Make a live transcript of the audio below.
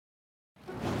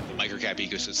microcap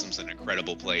ecosystem is an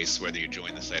incredible place, whether you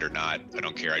join the site or not. I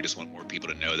don't care. I just want more people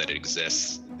to know that it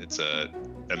exists. It's an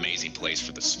amazing place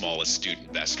for the smallest student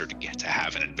investor to get to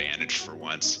have an advantage for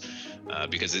once,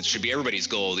 because it should be everybody's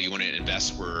goal that you want to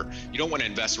invest where you don't want to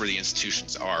invest where the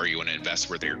institutions are. You want to invest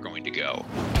where they're going to go.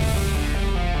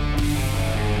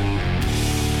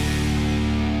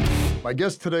 My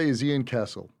guest today is Ian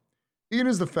Cassel. Ian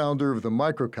is the founder of the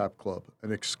Microcap Club,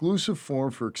 an exclusive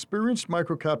forum for experienced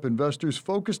microcap investors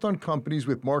focused on companies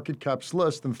with market caps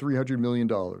less than $300 million.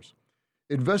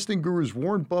 Investing gurus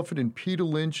Warren Buffett and Peter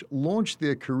Lynch launched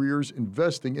their careers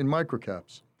investing in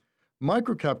microcaps.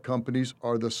 Microcap companies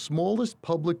are the smallest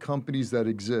public companies that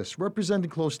exist, representing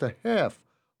close to half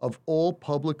of all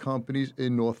public companies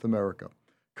in North America.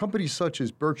 Companies such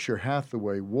as Berkshire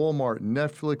Hathaway, Walmart, and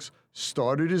Netflix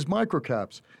started as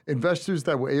microcaps. Investors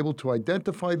that were able to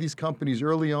identify these companies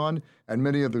early on, and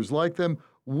many others like them,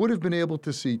 would have been able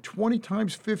to see 20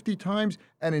 times, 50 times,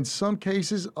 and in some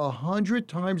cases, 100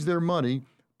 times their money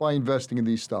by investing in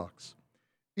these stocks.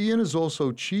 Ian is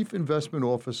also Chief Investment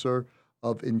Officer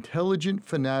of Intelligent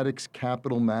Fanatics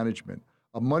Capital Management,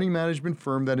 a money management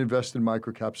firm that invests in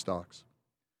microcap stocks.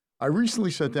 I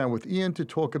recently sat down with Ian to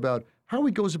talk about how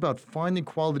he goes about finding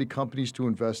quality companies to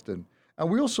invest in. And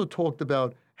we also talked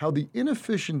about how the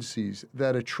inefficiencies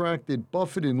that attracted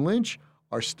Buffett and Lynch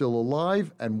are still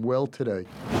alive and well today.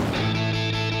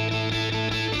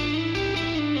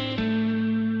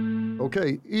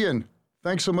 Okay, Ian,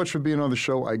 thanks so much for being on the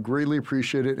show. I greatly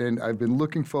appreciate it, and I've been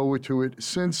looking forward to it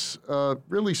since I've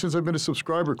been a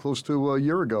subscriber close to a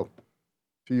year ago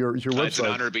to your website. It's an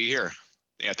honor to be here.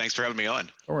 Yeah, thanks for having me on.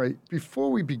 All right,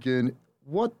 before we begin,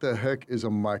 what the heck is a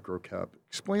microcap?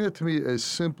 Explain it to me as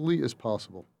simply as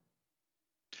possible.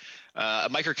 A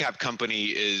microcap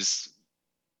company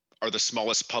are the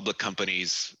smallest public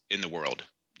companies in the world.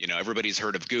 You know, everybody's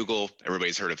heard of Google,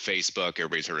 everybody's heard of Facebook,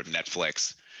 everybody's heard of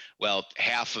Netflix. Well,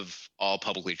 half of all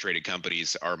publicly traded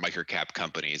companies are microcap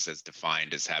companies, as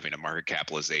defined as having a market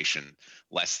capitalization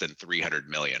less than 300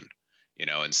 million. You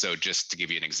know, and so just to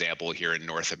give you an example, here in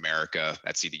North America,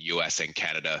 that's the US and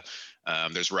Canada,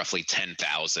 there's roughly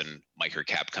 10,000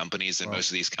 microcap companies, and Wow. most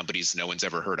of these companies no one's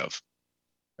ever heard of.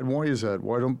 And why is that?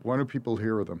 Why don't people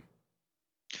hear of them?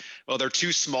 Well, they're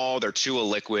too small, they're too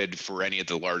illiquid for any of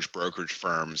the large brokerage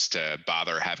firms to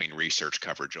bother having research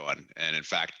coverage on. And in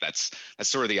fact, that's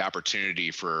sort of the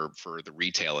opportunity for the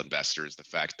retail investors, the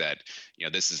fact that, you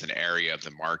know, this is an area of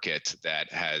the market that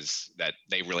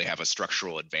they really have a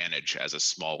structural advantage as a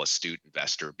small astute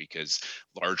investor, because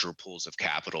larger pools of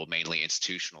capital, mainly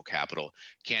institutional capital,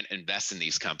 can't invest in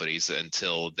these companies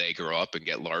until they grow up and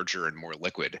get larger and more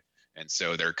liquid. And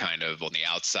so they're kind of on the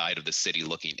outside of the city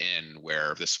looking in,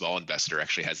 where the small investor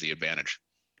actually has the advantage.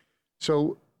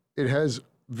 So it has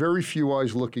very few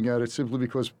eyes looking at it simply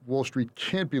because Wall Street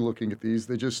can't be looking at these.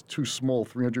 They're just too small.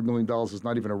 $300 million is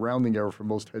not even a rounding error for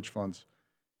most hedge funds.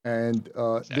 And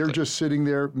Exactly. They're just sitting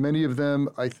there. Many of them,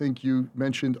 I think you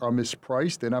mentioned, are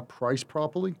mispriced. They're not priced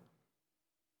properly.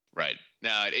 Right.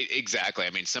 No, exactly. I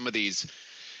mean, some of these,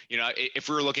 you know, if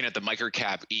we were looking at the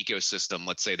microcap ecosystem,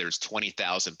 let's say there's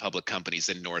 20,000 public companies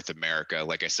in North America.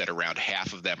 Like I said, around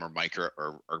half of them are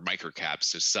microcaps,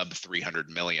 so sub 300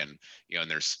 million. You know,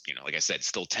 and there's, you know, like I said,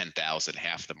 still 10,000,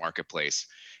 half the marketplace.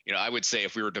 You know, I would say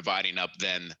if we were dividing up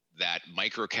then that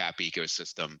microcap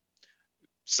ecosystem,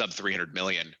 sub 300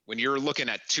 million. When you're looking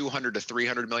at 200 to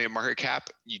 300 million market cap,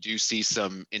 you do see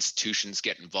some institutions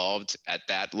get involved at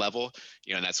that level.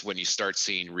 You know, and that's when you start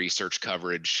seeing research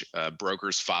coverage,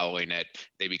 brokers following it.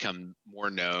 They become more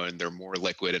known, they're more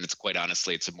liquid, and it's quite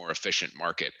honestly, it's a more efficient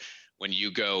market. When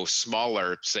you go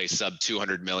smaller, say sub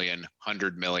 200 million,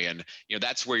 100 million, you know,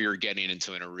 that's where you're getting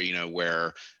into an arena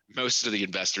where most of the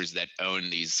investors that own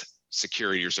these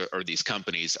securities or these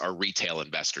companies are retail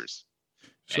investors.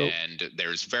 And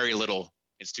there's very little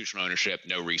institutional ownership,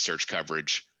 no research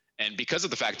coverage. And because of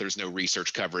the fact there's no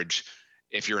research coverage,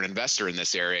 if you're an investor in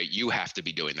this area, you have to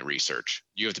be doing the research.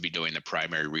 You have to be doing the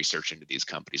primary research into these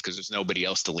companies because there's nobody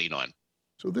else to lean on.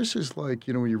 So this is like,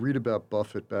 you know, when you read about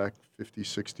Buffett back 50,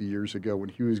 60 years ago when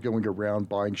he was going around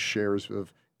buying shares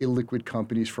of illiquid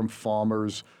companies from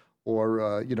farmers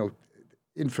or, you know,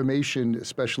 information,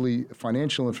 especially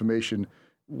financial information,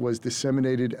 was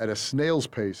disseminated at a snail's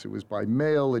pace. It was by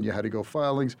mail and you had to go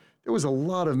filings. There was a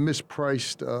lot of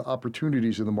mispriced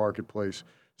opportunities in the marketplace.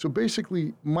 So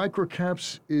basically,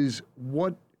 microcaps is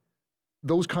what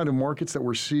those kind of markets that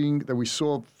we're seeing, that we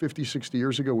saw 50, 60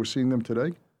 years ago, we're seeing them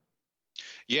today?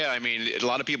 Yeah, I mean, a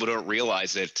lot of people don't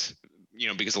realize it, you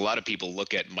know, because a lot of people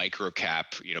look at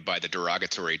microcap, you know, by the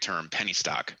derogatory term penny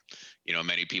stock. You know,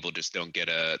 many people just don't get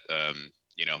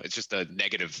It's just a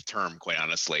negative term, quite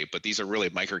honestly, but these are really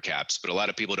microcaps. But a lot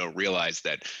of people don't realize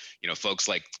that, folks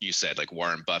like you said, like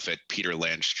Warren Buffett, Peter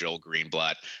Lynch, Joel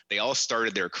Greenblatt, they all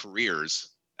started their careers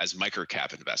as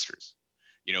microcap investors.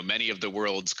 Many of the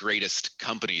world's greatest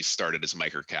companies started as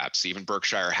microcaps. Even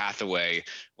Berkshire Hathaway,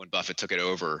 when Buffett took it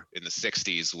over in the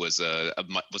 60s, was a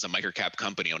microcap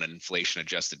company on an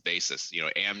inflation-adjusted basis.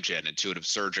 Amgen, Intuitive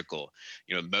Surgical,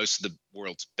 most of the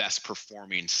world's best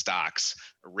performing stocks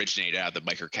originated out of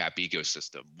the microcap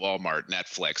ecosystem. Walmart,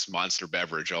 Netflix, Monster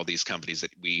Beverage, all these companies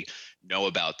that we know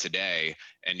about today.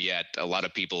 And yet a lot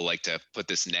of people like to put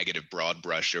this negative broad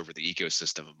brush over the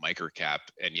ecosystem of microcap.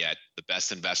 And yet the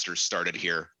best investors started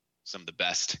here. Some of the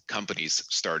best companies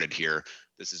started here.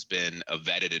 This has been a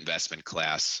vetted investment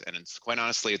class. And it's quite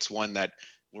honestly, it's one that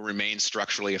will remain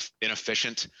structurally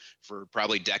inefficient for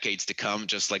probably decades to come,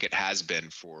 just like it has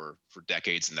been for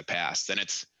decades in the past. And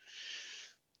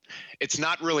it's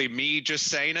not really me just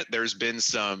saying it. There's been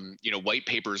some, white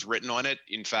papers written on it.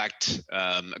 In fact,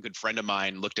 a good friend of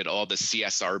mine looked at all the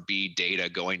CSRB data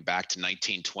going back to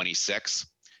 1926.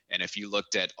 And if you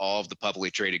looked at all of the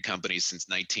publicly traded companies since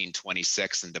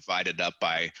 1926 and divided up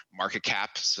by market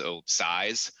cap, so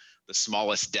size, the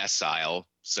smallest decile,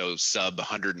 so sub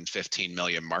 115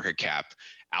 million market cap,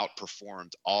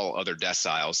 outperformed all other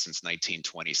deciles since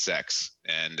 1926.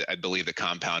 And I believe the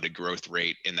compounded growth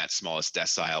rate in that smallest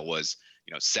decile was,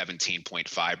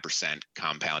 17.5%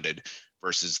 compounded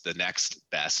versus the next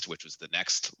best, which was the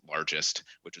next largest,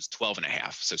 which was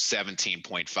 12.5. So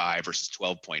 17.5 versus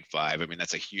 12.5. I mean,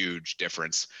 that's a huge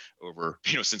difference over,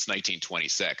 since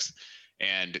 1926.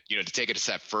 And, to take it a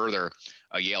step further,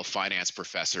 a Yale finance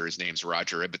professor, his name's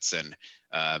Roger Ibbotson.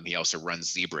 He also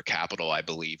runs Zebra Capital, I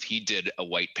believe. He did a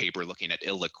white paper looking at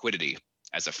illiquidity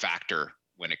as a factor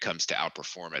when it comes to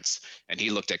outperformance. And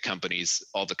he looked at companies,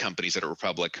 all the companies that are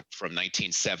public from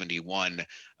 1971.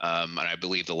 And I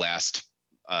believe the last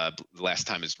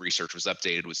time his research was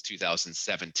updated was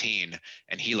 2017.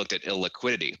 And he looked at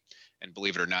illiquidity. And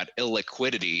believe it or not,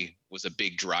 illiquidity was a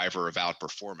big driver of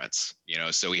outperformance.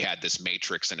 So he had this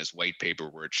matrix in his white paper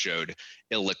where it showed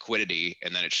illiquidity,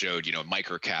 and then it showed,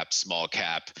 micro cap, small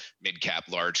cap, mid cap,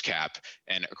 large cap,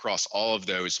 and across all of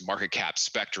those market cap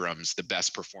spectrums, the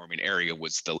best performing area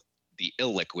was the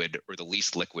illiquid or the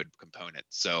least liquid component.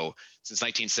 So since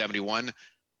 1971,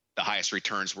 the highest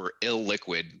returns were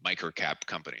illiquid microcap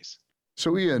companies.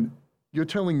 So Ian, you're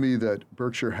telling me that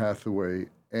Berkshire Hathaway,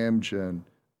 Amgen,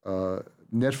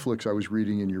 Netflix, I was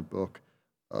reading in your book,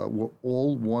 were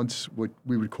all once what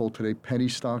we would call today penny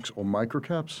stocks or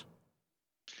microcaps?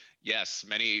 Yes,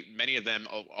 many of them,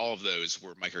 all of those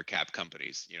were microcap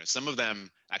companies. Some of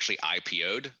them actually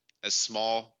IPO'd as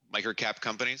small microcap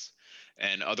companies,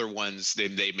 and other ones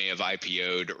they may have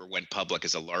IPO'd or went public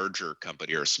as a larger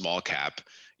company or a small cap,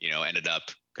 ended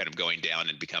up kind of going down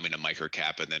and becoming a micro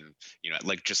cap, and then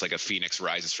just like a phoenix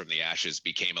rises from the ashes,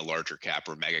 became a larger cap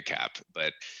or mega cap.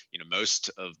 But most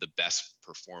of the best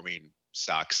performing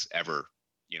stocks ever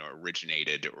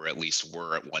originated or at least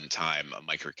were at one time a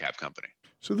micro cap company.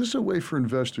 So this is a way for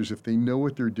investors, if they know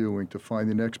what they're doing, to find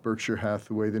the next Berkshire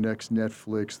Hathaway, the next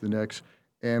Netflix, the next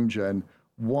Amgen,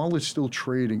 while it's still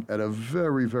trading at a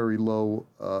very, very low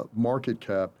market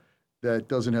cap that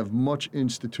doesn't have much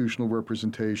institutional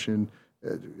representation.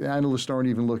 Analysts aren't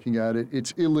even looking at it.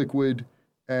 It's illiquid,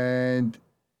 and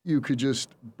you could just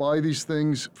buy these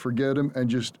things, forget them, and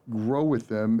just grow with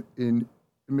them and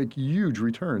make huge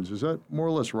returns. Is that more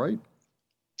or less right?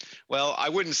 Well, I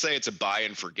wouldn't say it's a buy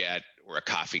and forget or a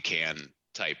coffee can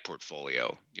type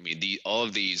portfolio. I mean, all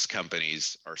of these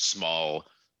companies are small,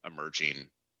 emerging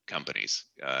companies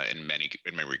in many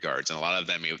regards, and a lot of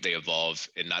them they evolve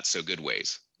in not so good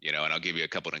ways. And I'll give you a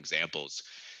couple of examples.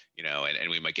 And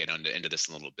we might get into this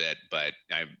in a little bit, but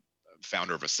I'm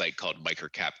founder of a site called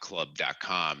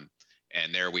microcapclub.com.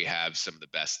 And there we have some of the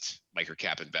best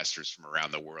microcap investors from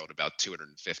around the world, about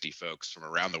 250 folks from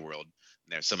around the world.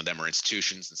 And some of them are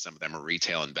institutions and some of them are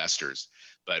retail investors.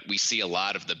 But we see a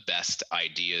lot of the best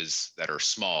ideas that are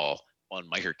small on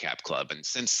Microcap Club. And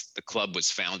since the club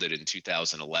was founded in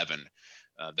 2011,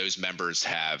 those members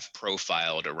have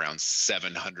profiled around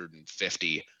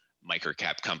 750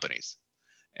 microcap companies.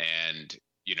 And,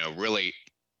 really,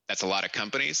 that's a lot of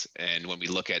companies. And when we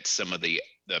look at some of the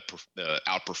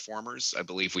outperformers, I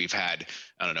believe we've had,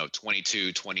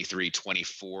 22, 23,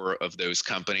 24 of those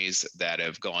companies that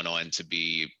have gone on to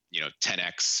be,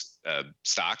 10x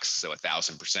stocks, so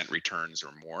 1,000% returns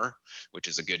or more, which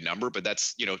is a good number, but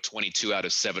that's, 22 out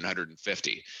of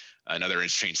 750. Another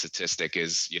interesting statistic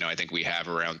is, I think we have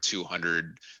around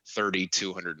 230,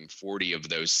 240 of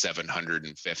those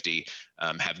 750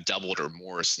 have doubled or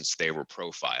more since they were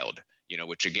profiled.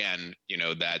 which again,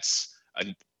 that's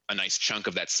a nice chunk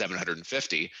of that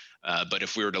 750. But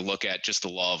if we were to look at just the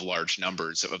law of large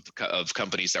numbers of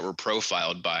companies that were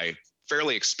profiled by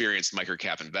fairly experienced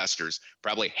microcap investors,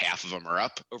 probably half of them are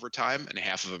up over time and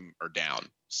half of them are down.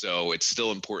 So it's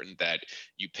still important that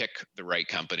you pick the right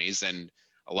companies. And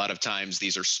a lot of times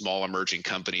these are small emerging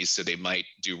companies, so they might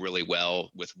do really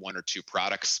well with one or two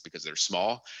products because they're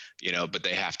small, but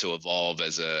they have to evolve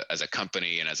as a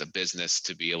company and as a business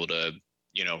to be able to,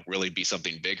 really be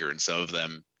something bigger. And some of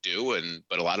them do,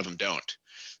 but a lot of them don't.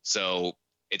 So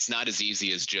it's not as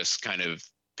easy as just kind of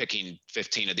picking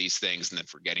 15 of these things and then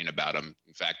forgetting about them.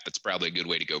 In fact, that's probably a good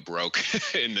way to go broke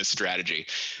in this strategy.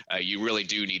 You really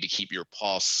do need to keep your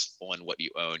pulse on what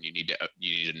you own. You need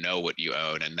to know what you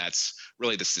own, and that's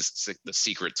really the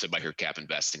secret to microcap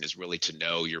investing, is really to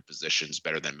know your positions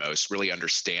better than most. Really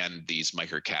understand these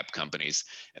microcap companies.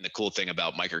 And the cool thing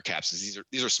about microcaps is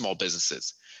these are small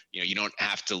businesses. You don't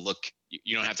have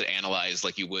to analyze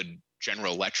like you would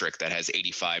General Electric that has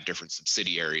 85 different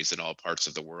subsidiaries in all parts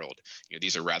of the world.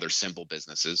 These are rather simple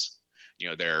businesses.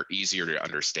 They're easier to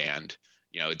understand.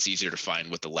 It's easier to find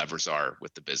what the levers are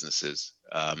with the businesses.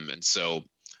 So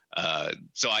I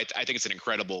think it's an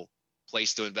incredible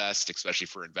place to invest, especially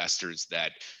for investors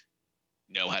that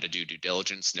know how to do due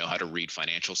diligence, know how to read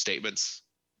financial statements,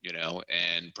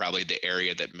 and probably the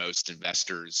area that most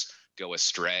investors go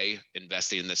astray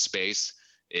investing in this space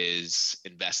is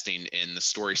investing in the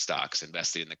story stocks,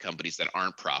 investing in the companies that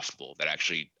aren't profitable, that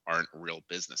actually aren't real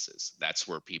businesses. That's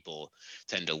where people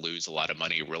tend to lose a lot of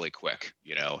money really quick,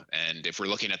 And if we're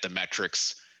looking at the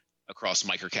metrics across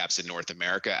microcaps in North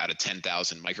America, out of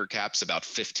 10,000 microcaps, about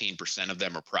 15% of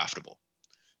them are profitable.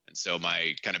 And so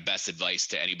my kind of best advice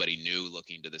to anybody new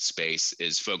looking to the space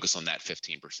is focus on that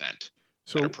 15%.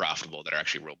 That are profitable, that are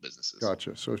actually real businesses.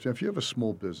 Gotcha. So if you have a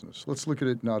small business, let's look at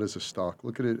it not as a stock.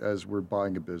 Look at it as we're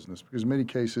buying a business, because in many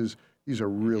cases, these are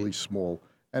really small.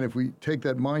 And if we take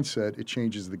that mindset, it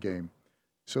changes the game.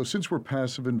 So since we're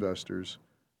passive investors,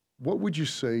 what would you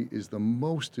say is the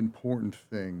most important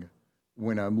thing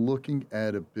when I'm looking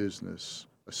at a business,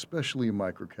 especially a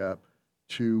microcap,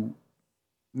 to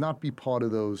not be part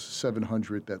of those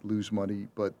 700 that lose money,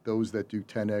 but those that do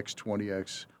 10x,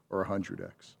 20x, or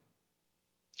 100x?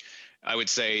 I would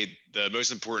say the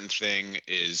most important thing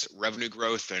is revenue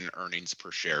growth and earnings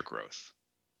per share growth.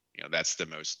 That's the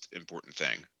most important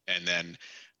thing. And then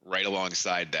right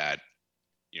alongside that,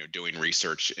 doing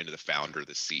research into the founder,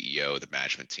 the CEO, the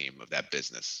management team of that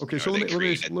business. Okay, so let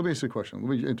me ask you a question.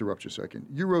 Let me interrupt you a second.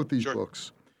 You wrote these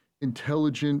books,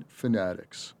 Intelligent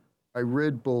Fanatics. I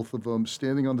read both of them,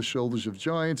 Standing on the Shoulders of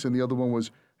Giants, and the other one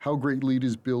was How Great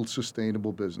Leaders Build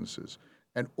Sustainable Businesses.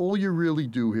 And all you really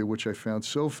do here, which I found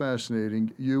so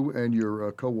fascinating, you and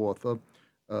your co-author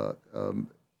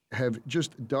have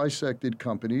just dissected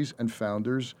companies and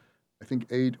founders, I think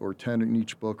 8 or 10 in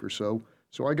each book or so.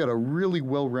 So I got a really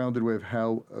well-rounded way of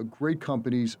how great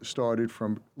companies started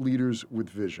from leaders with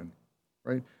vision,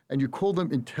 right? And you call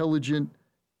them intelligent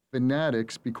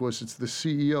fanatics because it's the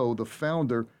CEO, the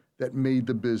founder, that made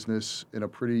the business in a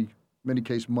pretty, many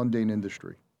cases, mundane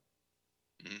industry.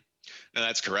 Mm-hmm. No,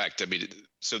 that's correct. I mean,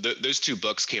 so those two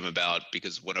books came about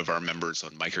because one of our members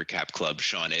on Microcap Club,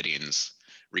 Sean Idians,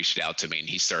 reached out to me, and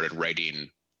he started writing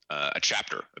a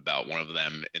chapter about one of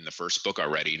them in the first book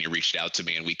already. And he reached out to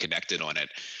me and we connected on it.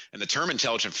 And the term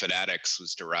intelligent fanatics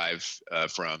was derived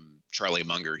from Charlie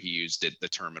Munger. He used the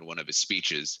term in one of his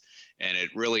speeches. And it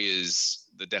really is,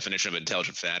 the definition of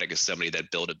intelligent fanatic is somebody that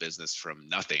built a business from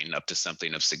nothing up to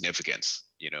something of significance,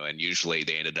 and usually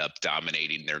they ended up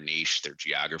dominating their niche, their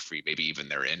geography, maybe even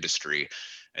their industry.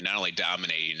 And not only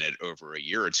dominating it over a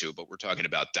year or two, but we're talking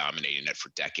about dominating it for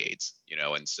decades,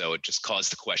 and so it just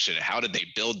caused the question, how did they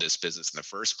build this business in the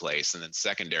first place? And then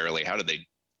secondarily, how did they,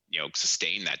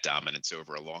 sustain that dominance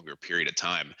over a longer period of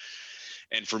time?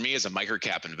 And for me as a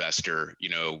microcap investor,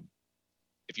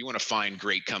 if you want to find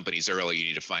great companies early, you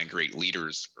need to find great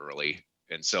leaders early.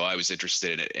 And so I was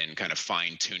interested in kind of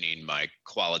fine tuning my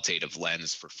qualitative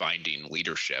lens for finding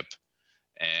leadership.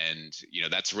 And,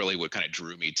 that's really what kind of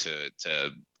drew me to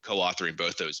co-authoring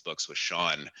both those books with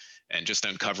Sean, and just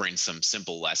uncovering some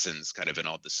simple lessons kind of in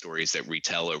all the stories that we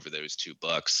tell over those two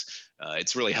books.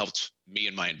 It's really helped me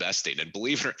in my investing. And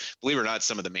believe it or not,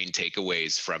 some of the main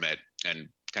takeaways from it, and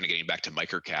kind of getting back to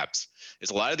microcaps,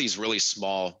 is a lot of these really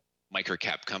small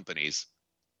microcap companies,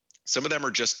 some of them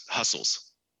are just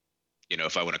hustles,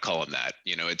 if I want to call them that.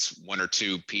 It's one or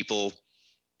two people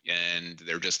and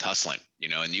they're just hustling,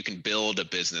 and you can build a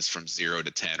business from 0 to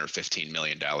 10 or $15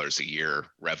 million a year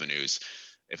revenues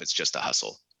if it's just a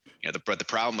hustle. But the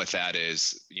problem with that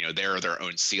is, they're their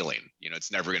own ceiling.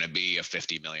 It's never going to be a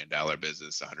 $50 million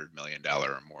business, $100 million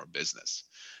or more business.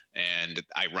 And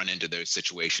I run into those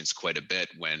situations quite a bit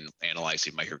when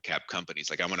analyzing microcap companies.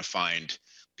 Like, I want to find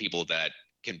people that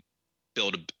can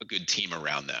build a good team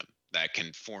around them, that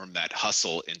can form that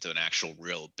hustle into an actual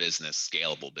real business,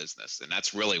 scalable business. And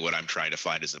that's really what I'm trying to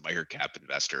find as a microcap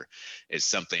investor, is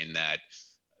something that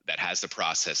has the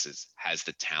processes, has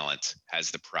the talent, has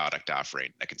the product offering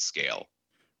that can scale.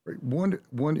 Right.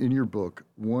 One in your book,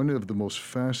 one of the most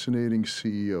fascinating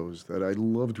CEOs that I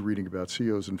loved reading about,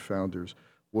 CEOs and founders,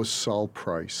 was Saul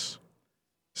Price.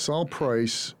 Saul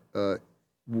Price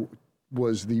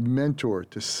was the mentor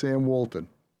to Sam Walton,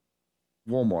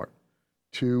 Walmart,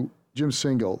 to Jim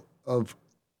Singal of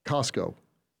Costco,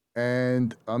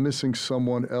 and I'm missing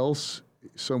someone else.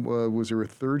 Was there a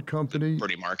third company?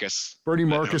 Bernie Marcus. Bernie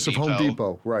Marcus of Home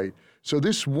Depot, right. So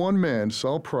this one man,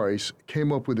 Saul Price,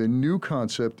 came up with a new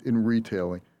concept in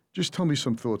retailing. Just tell me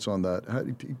some thoughts on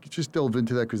that. Just delve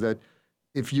into that, because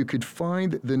if you could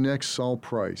find the next Saul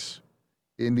Price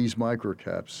in these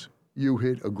microcaps, you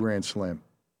hit a grand slam.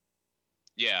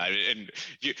 Yeah, and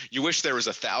you wish there was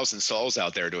 1,000 Sauls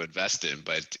out there to invest in,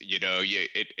 but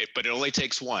but it only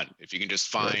takes one. If you can just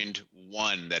find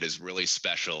one that is really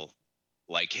special,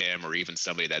 like him, or even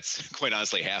somebody that's quite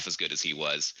honestly half as good as he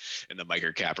was in the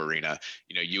microcap arena,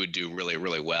 you would do really,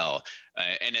 really well.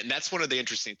 And that's one of the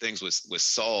interesting things with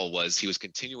Saul, was he was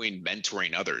continuing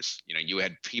mentoring others. You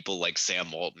had people like Sam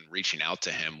Walton reaching out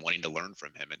to him, wanting to learn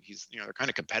from him, and he's, they're kind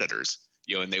of competitors.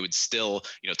 And they would still,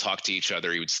 talk to each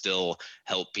other. He would still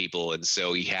help people. And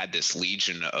so he had this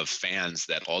legion of fans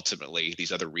that ultimately,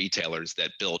 these other retailers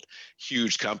that built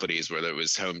huge companies, whether it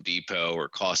was Home Depot or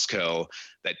Costco,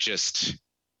 that just,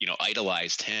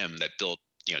 idolized him, that built,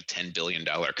 $10 billion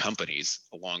companies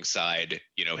alongside,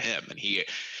 him. And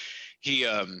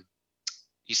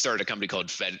he started a company called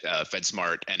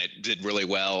FedSmart, and it did really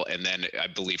well. And then I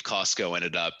believe Costco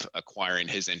ended up acquiring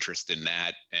his interest in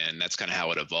that, and that's kind of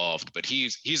how it evolved. But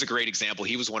he's a great example.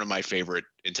 He was one of my favorite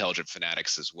intelligent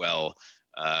fanatics as well,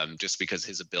 just because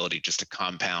his ability just to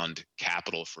compound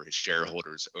capital for his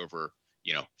shareholders over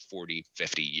 40,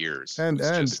 50 years. And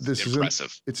this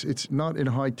impressive. It's not in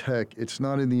high tech. It's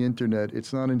not in the internet.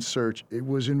 It's not in search. It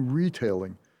was in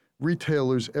retailing.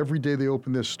 Retailers, every day they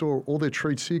open their store, all their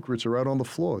trade secrets are out on the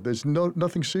floor. There's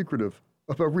nothing secretive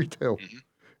about retail. Mm-hmm.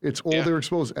 It's all they're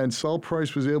exposed. And Saul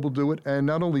Price was able to do it. And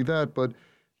not only that,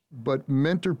 but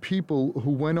mentor people who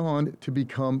went on to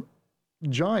become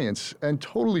giants and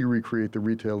totally recreate the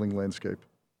retailing landscape.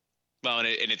 Well, and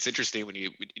it's interesting when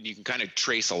you can kind of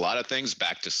trace a lot of things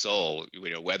back to Saul,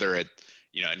 whether it,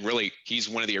 and really he's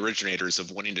one of the originators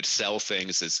of wanting to sell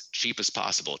things as cheap as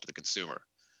possible to the consumer.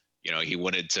 He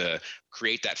wanted to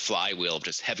create that flywheel of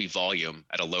just heavy volume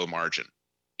at a low margin,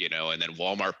 and then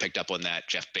Walmart picked up on that.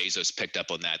 Jeff Bezos picked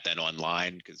up on that then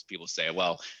online, because people say,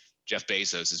 well, Jeff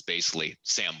Bezos is basically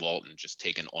Sam Walton just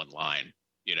taken online,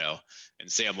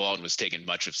 and Sam Walton was taking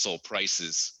much of Saul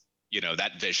Price's,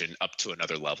 that vision up to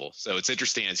another level. So it's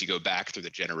interesting as you go back through the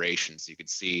generations, you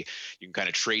can kind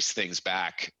of trace things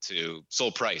back to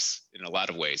Saul Price in a lot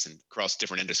of ways and across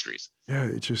different industries. Yeah,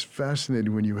 it's just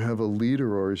fascinating when you have a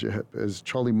leader, or as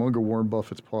Charlie Munger, Warren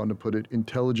Buffett's partner, put it,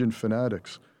 intelligent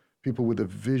fanatics, people with a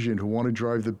vision who want to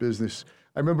drive the business.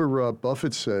 I remember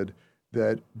Buffett said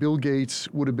that Bill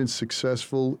Gates would have been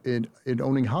successful in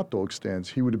owning hot dog stands.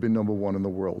 He would have been number one in the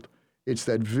world. It's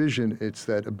that vision, it's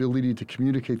that ability to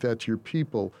communicate that to your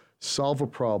people, solve a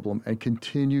problem, and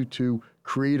continue to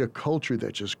create a culture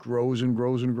that just grows and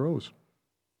grows and grows.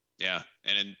 Yeah.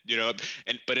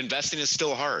 But investing is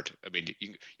still hard. I mean,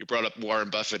 you brought up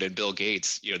Warren Buffett and Bill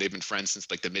Gates. They've been friends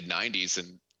since like the mid 90s,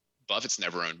 and Buffett's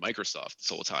never owned Microsoft this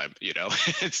whole time.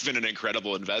 It's been an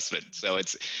incredible investment. So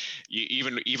it's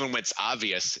even when it's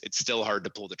obvious, it's still hard to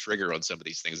pull the trigger on some of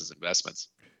these things as investments.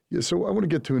 Yeah, so I want to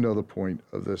get to another point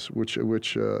of this, which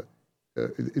the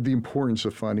importance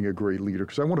of finding a great leader,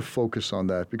 because I want to focus on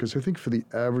that, because I think for the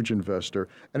average investor,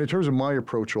 and in terms of my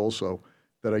approach also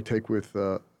that I take with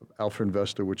Alpha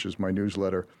Investor, which is my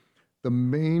newsletter,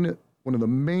 one of the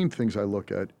main things I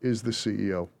look at is the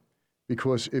CEO,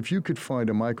 because if you could find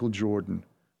a Michael Jordan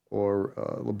or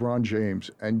LeBron James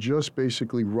and just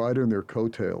basically ride on their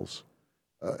coattails,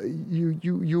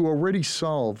 you already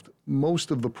solved most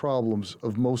of the problems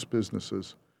of most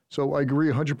businesses. So I agree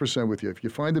 100% with you. If you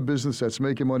find a business that's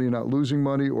making money, not losing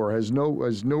money, or has no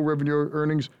revenue or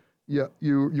earnings,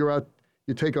 you're out.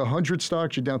 You take 100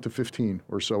 stocks, you're down to 15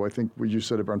 or so. I think what you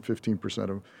said, around 15% of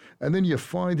them. And then you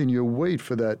find and you wait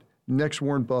for that next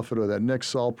Warren Buffett, or that next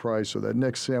Saul Price, or that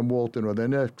next Sam Walton, or that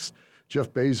next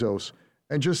Jeff Bezos.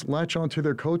 and just latch onto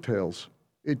their coattails.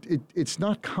 It's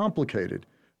not complicated,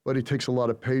 but it takes a lot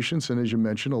of patience and, as you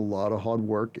mentioned, a lot of hard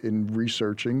work in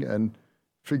researching and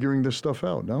figuring this stuff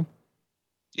out, no?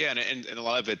 Yeah, and a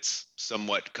lot of it's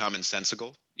somewhat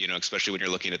commonsensical, especially when you're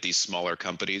looking at these smaller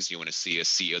companies. You want to see a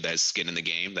CEO that has skin in the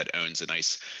game, that owns a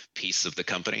nice piece of the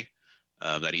company,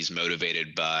 that he's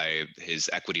motivated by his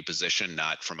equity position,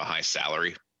 not from a high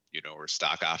salary, or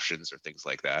stock options or things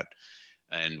like that.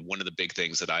 And one of the big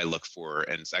things that I look for,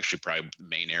 and it's actually probably the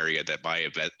main area that my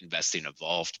investing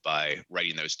evolved by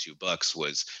writing those two books,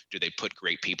 was, do they put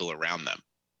great people around them?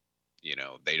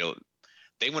 They don't.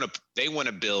 They want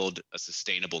to build a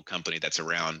sustainable company that's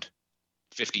around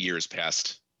 50 years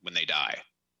past when they die.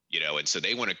 And so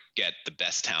they want to get the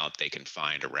best talent they can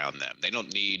find around them. They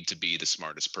don't need to be the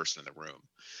smartest person in the room.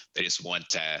 They just want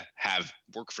to have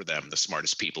work for them the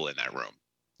smartest people in that room.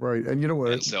 Right. And you know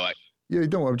what? And so yeah,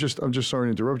 no, I'm just sorry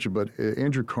to interrupt you, but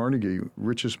Andrew Carnegie,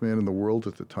 richest man in the world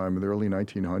at the time in the early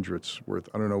 1900s, worth,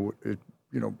 I don't know,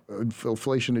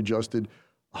 inflation adjusted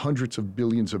hundreds of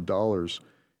billions of dollars.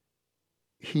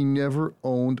 He never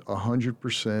owned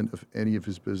 100% of any of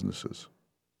his businesses,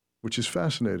 which is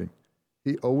fascinating.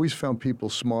 He always found people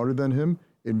smarter than him,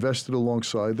 invested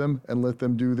alongside them, and let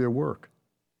them do their work.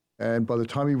 And by the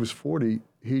time he was 40,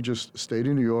 he just stayed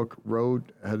in New York, wrote,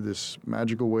 had this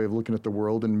magical way of looking at the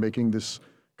world and making this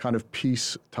kind of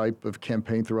peace type of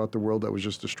campaign throughout the world that was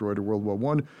just destroyed in World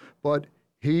War I. But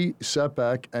he sat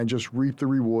back and just reaped the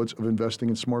rewards of investing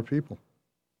in smart people.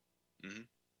 Mm-hmm.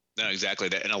 No, exactly.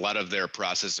 That, and a lot of their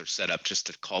processes are set up just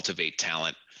to cultivate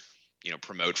talent,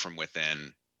 promote from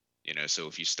within. So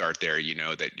if you start there,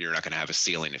 that you're not going to have a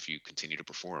ceiling if you continue to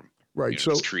perform. Right.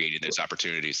 So just creating those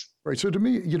opportunities. Right. So to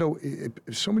me,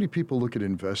 so many people look at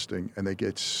investing and they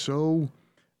get so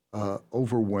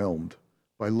overwhelmed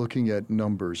by looking at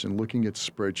numbers and looking at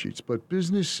spreadsheets. But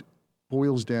business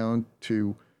boils down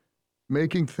to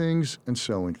making things and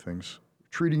selling things,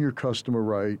 treating your customer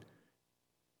right,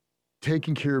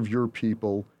 taking care of your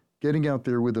people, getting out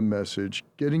there with a message,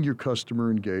 getting your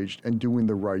customer engaged, and doing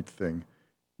the right thing.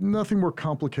 Nothing more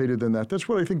complicated than that. That's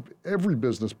what I think every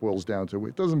business boils down to.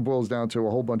 It doesn't boil down to a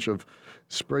whole bunch of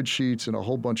spreadsheets and a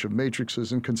whole bunch of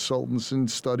matrices and consultants and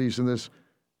studies and this.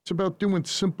 It's about doing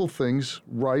simple things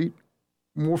right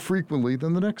more frequently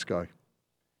than the next guy.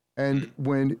 And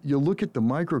when you look at the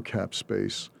microcap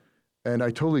space, and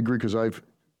I totally agree because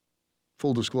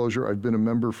full disclosure, I've been a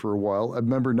member for a while. A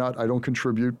member I don't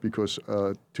contribute because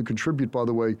to contribute, by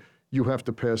the way, you have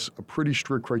to pass a pretty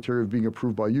strict criteria of being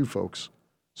approved by you folks.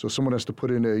 So someone has to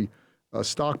put in a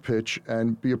stock pitch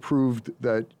and be approved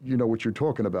that you know what you're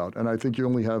talking about. And I think you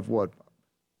only have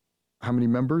how many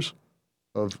members?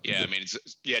 Yeah, I mean,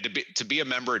 to be a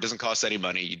member, it doesn't cost any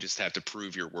money. You just have to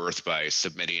prove your worth by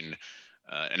submitting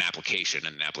an application.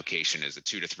 And an application is a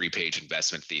 2 to 3 page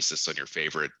investment thesis on your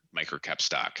favorite microcap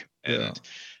stock. And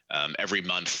every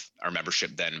month, our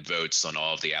membership then votes on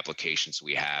all of the applications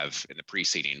we have in the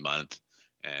preceding month.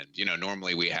 And,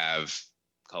 normally we have,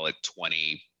 call it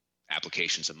 20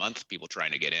 applications a month, people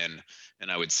trying to get in. And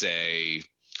I would say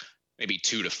maybe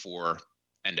 2 to 4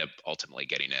 end up ultimately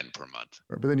getting in per month.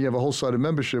 Right, but then you have a whole side of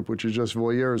membership, which is just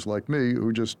voyeurs like me,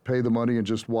 who just pay the money and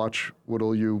just watch what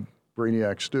all you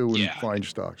brainiacs do and find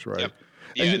stocks, right? Yep.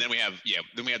 Yeah, and then we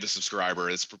have the subscriber.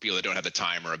 It's for people that don't have the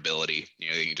time or ability.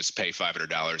 They can just pay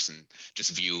 $500 and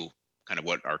just view kind of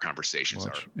what our conversations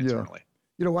are internally.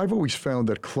 I've always found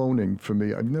that cloning for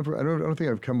me, I don't think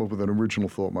I've come up with an original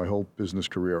thought my whole business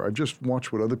career. I've just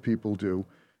watched what other people do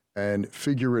and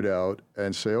figure it out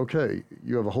and say, okay,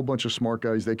 you have a whole bunch of smart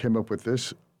guys. They came up with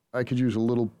this. I could use a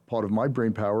little part of my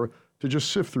brain power to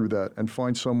just sift through that and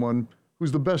find someone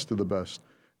who's the best of the best.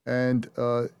 And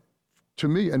to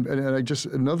me, and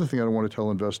another thing I want to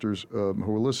tell investors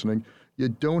who are listening, you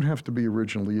don't have to be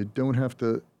original. You don't have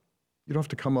to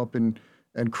come up and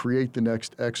create the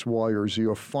next X, Y, or Z,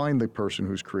 or find the person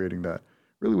who's creating that.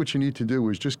 Really what you need to do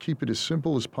is just keep it as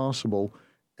simple as possible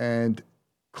and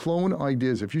clone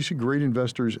ideas. If you see great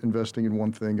investors investing in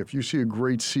one thing, if you see a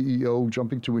great CEO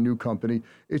jumping to a new company,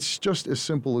 it's just as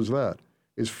simple as that,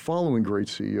 is following great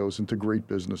CEOs into great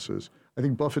businesses. I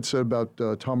think Buffett said about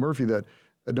Tom Murphy that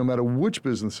no matter which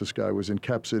business this guy was in,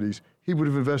 cap cities, he would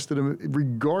have invested in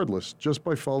regardless, just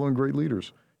by following great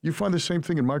leaders. You find the same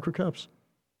thing in microcaps?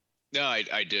 No,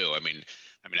 I do. I mean,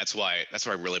 that's why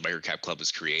really Microcap Club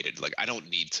was created. Like, I don't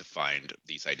need to find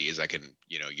these ideas. I can,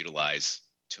 utilize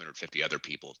 250 other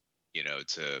people,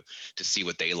 to see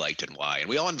what they liked and why. And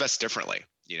we all invest differently.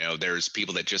 There's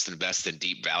people that just invest in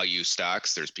deep value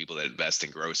stocks. There's people that invest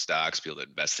in growth stocks, people that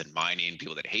invest in mining,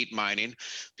 people that hate mining,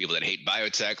 people that hate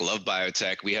biotech, love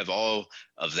biotech. We have all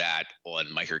of that on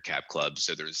Microcap Club.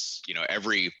 So there's,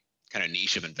 every kind of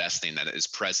niche of investing that is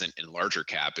present in larger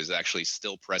cap is actually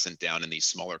still present down in these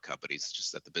smaller companies. It's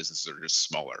just that the businesses are just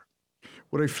smaller.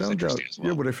 What I found out,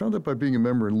 what I found out by being a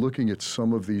member and looking at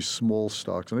some of these small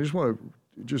stocks, and I just want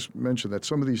to just mention that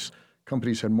some of these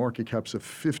companies had market caps of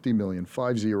 50 million,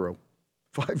 50,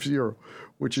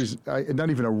 which is not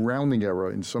even a rounding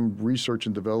error in some research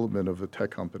and development of a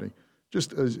tech company.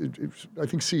 Just as I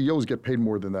think CEOs get paid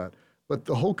more than that. But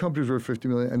the whole company was worth 50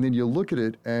 million, and then you look at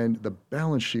it, and the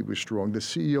balance sheet was strong. The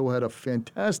CEO had a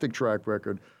fantastic track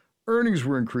record. Earnings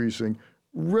were increasing.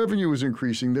 Revenue was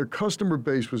increasing. Their customer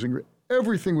base was increasing.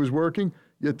 Everything was working,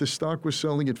 yet the stock was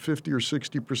selling at 50 or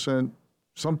 60%,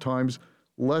 sometimes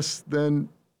less than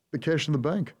the cash in the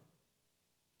bank.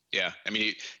 Yeah, I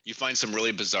mean, you find some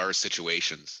really bizarre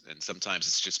situations, and sometimes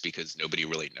it's just because nobody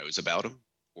really knows about them,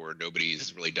 or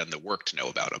nobody's really done the work to know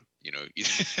about them.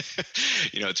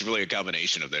 It's really a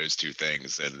combination of those two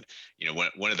things. And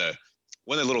one of the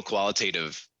little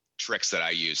qualitative tricks that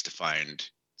I use to find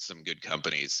some good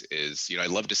companies is, I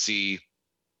love to see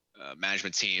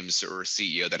management teams or a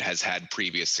CEO that has had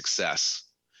previous success.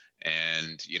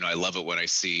 And I love it when I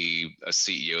see a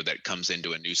CEO that comes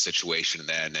into a new situation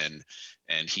then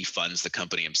and he funds the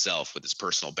company himself with his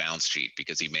personal balance sheet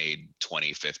because he made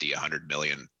 20, 50, 100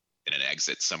 million in an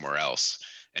exit somewhere else.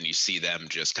 And you see them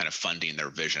just kind of funding their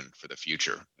vision for the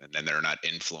future. And then they're not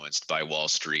influenced by Wall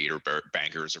Street or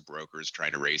bankers or brokers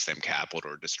trying to raise them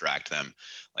capital or distract them.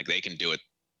 Like, they can do it.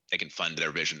 They can fund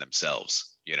their vision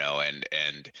themselves,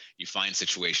 and you find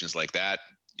situations like that,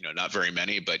 not very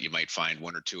many, but you might find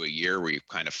one or two a year where you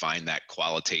kind of find that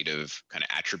qualitative kind of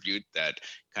attribute that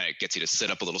kind of gets you to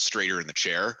sit up a little straighter in the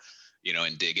chair,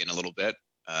 and dig in a little bit.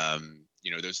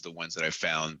 Those are the ones that I've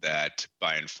found that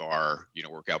by and far,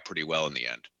 work out pretty well in the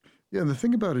end. Yeah, and the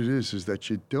thing about it is that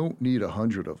you don't need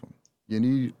 100 of them. You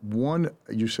need one,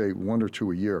 you say one or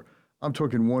two a year. I'm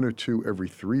talking one or two every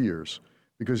 3 years,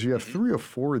 because you have three or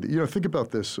four of the, think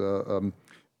about this,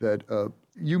 that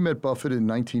you met Buffett in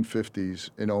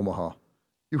 1950s in Omaha.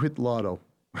 You hit lotto,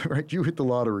 right? You hit the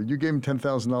lottery. You gave him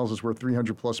 $10,000. It's worth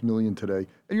 300 plus million today. And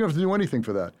you don't have to do anything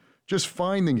for that. Just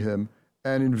finding him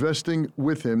and investing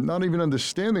with him, not even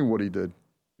understanding what he did.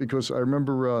 Because I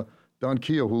remember Don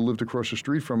Keogh, who lived across the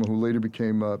street from him, who later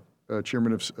became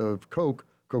chairman of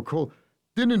Coca-Cola,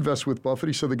 didn't invest with Buffett.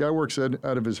 He said the guy works out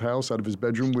of his house, out of his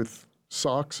bedroom with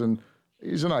socks, and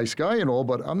he's a nice guy and all,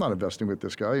 but I'm not investing with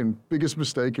this guy. And biggest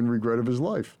mistake and regret of his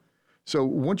life. So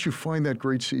once you find that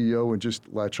great CEO and just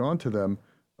latch on to them,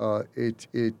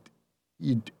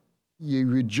 you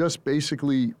would just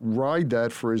basically ride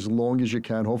that for as long as you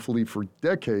can, hopefully for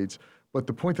decades. But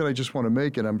the point that I just want to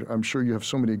make, and I'm sure you have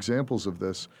so many examples of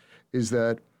this, is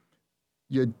that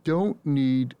you don't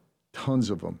need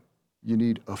tons of them. You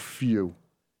need a few.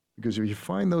 Because if you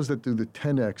find those that do the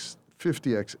 10x,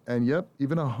 50x, and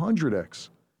even 100x,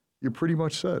 you're pretty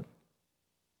much set.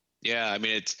 Yeah, I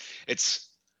mean, it's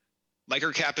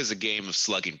microcap is a game of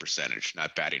slugging percentage,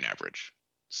 not batting average.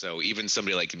 So even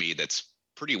somebody like me that's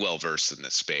pretty well versed in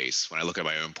this space, when I look at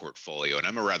my own portfolio, and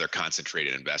I'm a rather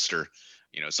concentrated investor,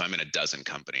 so I'm in a dozen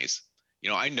companies,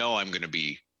 I know I'm going to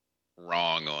be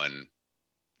wrong on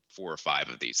 4 or 5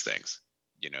 of these things.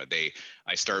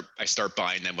 I start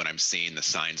buying them when I'm seeing the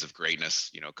signs of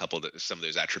greatness, some of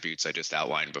those attributes I just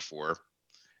outlined before,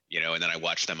 and then I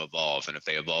watch them evolve. And if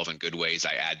they evolve in good ways,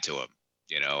 I add to them,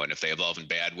 and if they evolve in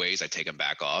bad ways, I take them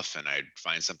back off and I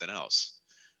find something else.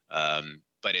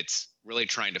 But it's really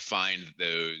trying to find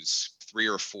those 3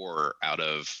 or 4 out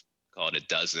of, call it a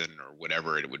dozen or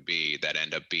whatever it would be, that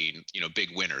end up being, big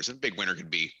winners. And big winner could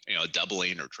be,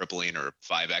 doubling or tripling or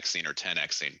 5xing or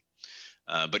 10xing.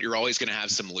 But you're always going to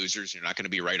have some losers. You're not going to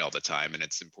be right all the time. And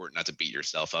it's important not to beat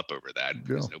yourself up over that,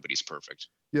 because nobody's perfect.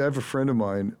 Yeah, I have a friend of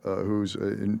mine who's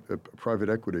in private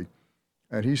equity,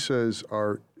 and he says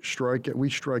we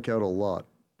strike out a lot.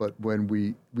 But when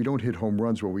we don't hit home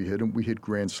runs when we hit them, we hit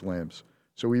grand slams.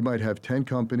 So we might have 10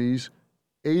 companies,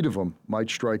 8 of them might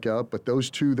strike out, but those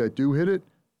 2 that do hit it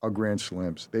are grand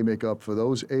slams. They make up for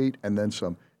those 8 and then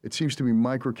some. It seems to me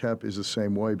microcap is the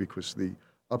same way, because the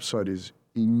upside is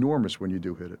enormous when you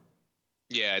do hit it.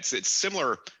 Yeah, it's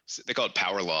similar. They call it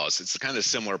power laws. It's kind of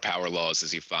similar power laws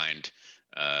as you find,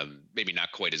 maybe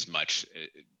not quite as much,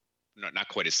 not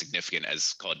quite as significant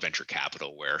as called venture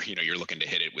capital, where you're looking to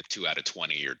hit it with 2 out of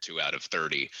 20 or 2 out of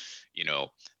 30.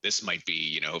 This might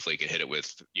be, hopefully you can hit it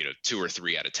with 2 or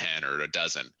 3 out of 10 or a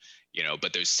dozen.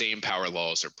 But those same power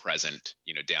laws are present,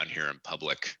 down here in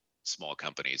public small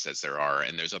companies as there are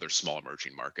in those other small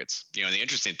emerging markets. And the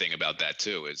interesting thing about that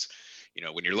too is,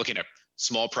 when you're looking at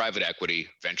small private equity,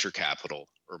 venture capital,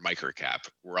 or microcap,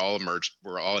 we're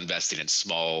all investing in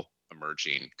small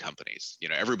emerging companies.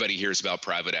 Everybody hears about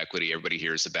private equity, everybody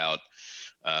hears about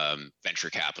venture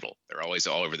capital. They're always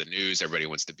all over the news. Everybody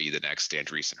wants to be the next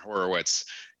Andreessen Horowitz,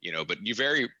 but you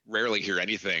very rarely hear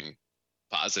anything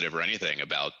positive or anything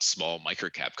about small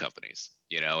microcap companies,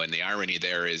 and the irony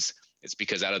there is it's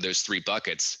because out of those three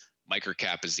buckets,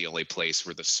 microcap is the only place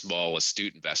where the small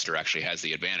astute investor actually has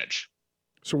the advantage.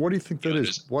 So what do you think that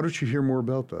is? Why don't you hear more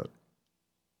about that?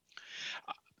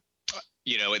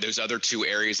 Those other two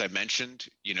areas I mentioned,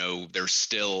 there's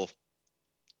still,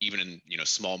 even in,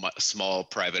 small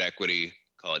private equity,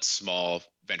 call it small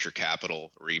venture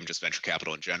capital, or even just venture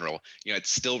capital in general,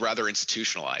 it's still rather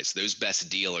institutionalized. Those best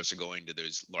dealers are going to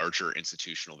those larger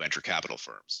institutional venture capital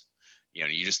firms.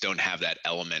 You just don't have that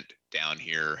element down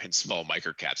here in small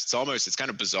microcaps. It's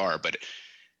kind of bizarre, but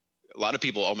a lot of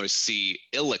people almost see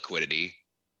illiquidity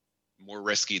more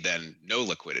risky than no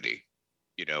liquidity.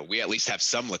 We at least have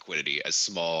some liquidity as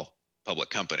small public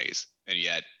companies, and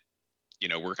yet,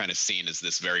 we're kind of seen as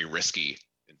this very risky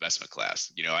investment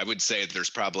class. I would say that there's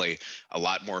probably a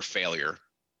lot more failure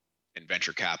in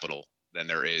venture capital than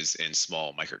there is in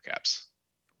small microcaps.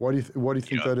 Why do you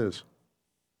think that is?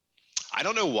 I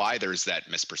don't know why there's that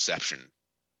misperception.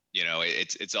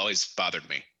 It's always bothered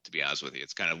me, to be honest with you.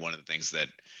 It's kind of one of the things that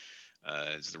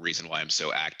is the reason why I'm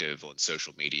so active on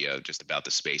social media, just about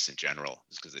the space in general,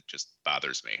 is because it just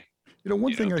bothers me.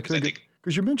 One thing I think,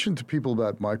 because you mentioned to people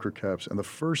about microcaps, and the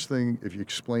first thing, if you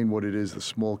explain what it is, the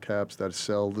small caps that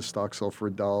the stocks sell for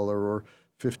 $1 or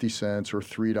 50 cents or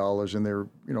 $3, and they're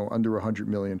under 100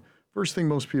 million. First thing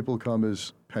most people come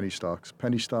is penny stocks.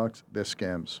 Penny stocks, they're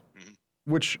scams,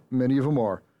 which many of them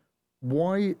are.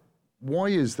 Why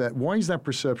is that? Why is that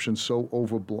perception so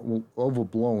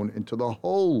overblown into the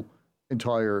whole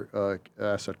entire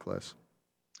asset class?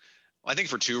 Well, I think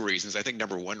for two reasons. I think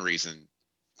number one reason,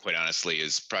 quite honestly,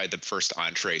 is probably the first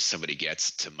entree somebody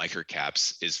gets to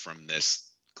microcaps is from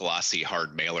this glossy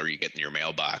hard mailer you get in your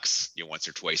mailbox once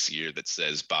or twice a year that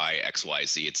says buy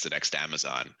XYZ, it's the next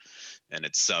Amazon. And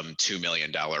it's some $2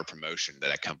 million promotion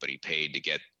that company paid to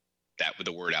get that with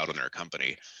the word out on their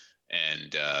company.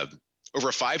 And over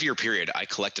a 5-year period, I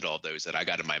collected all of those that I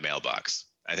got in my mailbox.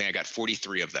 I think I got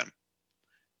 43 of them,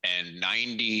 and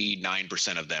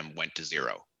 99% of them went to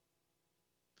zero.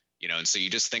 And so you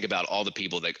just think about all the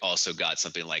people that also got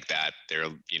something like that.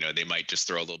 They might just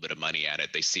throw a little bit of money at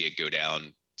it. They see it go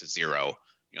down to zero.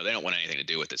 They don't want anything to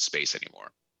do with this space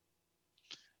anymore.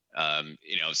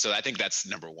 So I think that's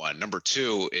number one. Number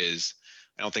two is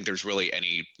I don't think there's really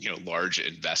any, large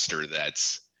investor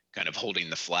that's kind of holding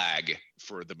the flag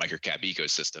for the microcap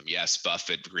ecosystem. Yes,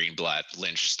 Buffett, Greenblatt,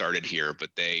 Lynch started here, but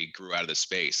they grew out of the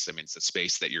space. I mean, it's a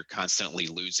space that you're constantly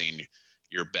losing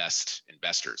your best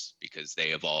investors because they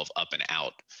evolve up and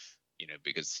out,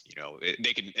 because,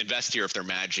 they can invest here if they're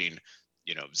managing,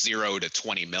 0 to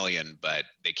 20 million, but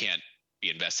they can't be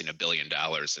investing $1 billion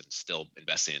and still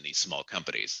investing in these small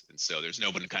companies. And so there's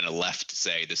no one kind of left to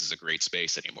say this is a great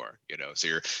space anymore, so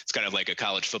it's kind of like a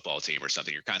college football team or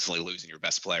something. You're constantly losing your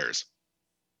best players.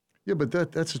 Yeah, but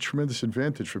that's a tremendous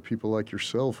advantage for people like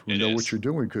yourself who know what you're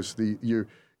doing, because you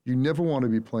never want to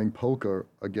be playing poker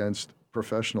against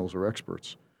professionals or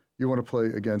experts. You want to play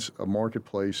against a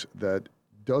marketplace that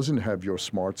doesn't have your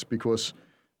smarts, because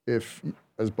if,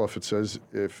 as Buffett says,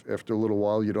 if after a little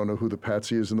while you don't know who the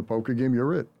patsy is in the poker game,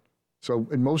 you're it. So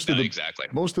in most investing,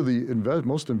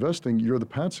 you're the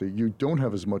patsy. You don't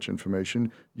have as much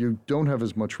information. You don't have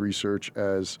as much research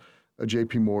as a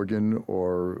J.P. Morgan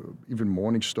or even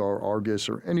Morningstar, Argus,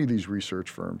 or any of these research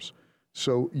firms.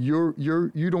 So you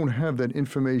don't have that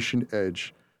information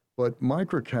edge. But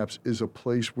microcaps is a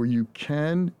place where you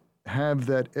can have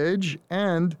that edge,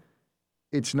 and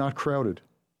it's not crowded.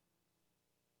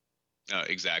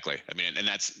 Exactly. I mean, and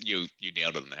that's you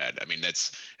nailed it on the head. I mean,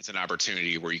 it's an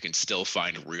opportunity where you can still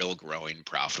find real, growing,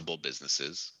 profitable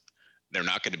businesses. They're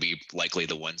not going to be likely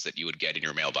the ones that you would get in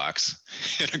your mailbox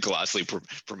in a glossy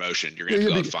promotion. You're going to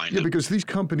go find them. Yeah, because these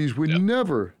companies would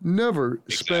never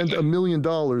spend $1 million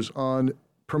on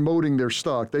promoting their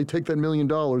stock. They take that $1 million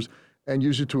and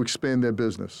use it to expand their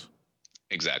business.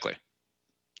 Exactly.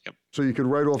 Yep. So you could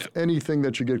write off anything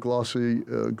that you get glossy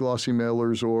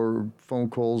mailers or phone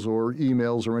calls or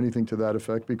emails or anything to that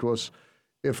effect, because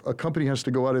if a company has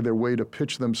to go out of their way to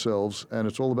pitch themselves and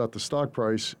it's all about the stock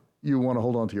price, you want to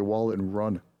hold on to your wallet and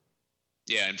run.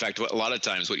 Yeah, in fact, a lot of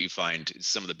times what you find is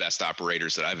some of the best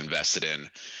operators that I've invested in,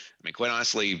 I mean, quite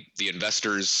honestly, the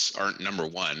investors aren't number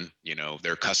one,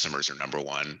 their customers are number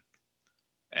one.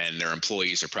 and their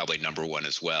employees are probably number one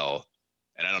as well.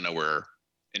 And I don't know where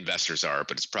investors are,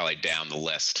 but it's probably down the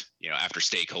list, after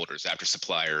stakeholders, after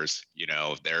suppliers,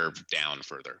 they're down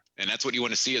further. And that's what you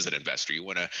want to see as an investor. You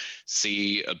want to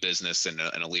see a business and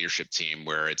a leadership team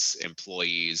where its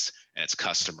employees and its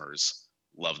customers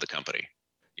love the company.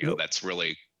 That's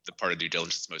really the part of due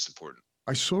diligence that's most important.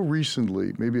 I saw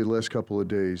recently, maybe the last couple of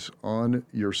days, on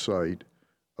your site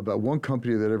about one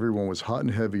company that everyone was hot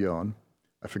and heavy on.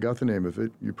 I forgot the name of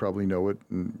it. You probably know it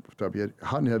off the top of your head.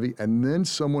 Hot and heavy. And then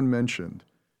someone mentioned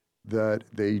that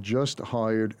they just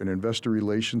hired an investor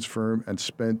relations firm and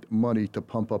spent money to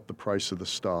pump up the price of the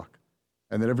stock.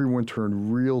 And then everyone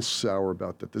turned real sour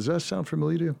about that. Does that sound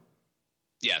familiar to you?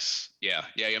 Yes. Yeah.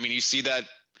 I mean, you see that,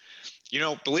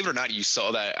 believe it or not, you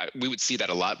saw that. We would see that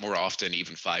a lot more often,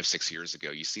 even 5-6 years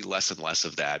ago. You see less and less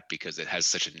of that because it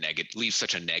has leaves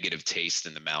such a negative taste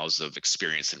in the mouths of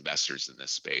experienced investors in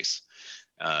this space.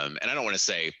 And I don't want to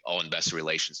say all investor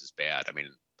relations is bad. I mean,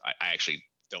 I actually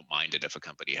don't mind it if a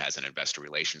company has an investor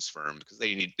relations firm because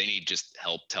they need just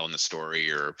help telling the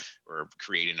story or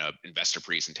creating an investor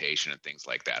presentation and things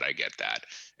like that. I get that.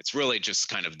 It's really just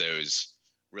kind of those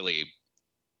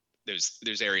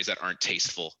areas that aren't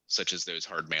tasteful, such as those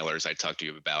hard mailers I talked to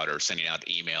you about, or sending out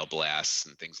email blasts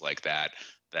and things like that,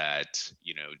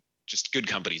 just good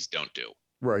companies don't do.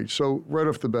 Right. So right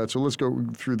off the bat, so let's go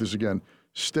through this again.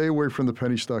 Stay away from the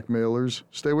penny stock mailers.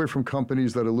 Stay away from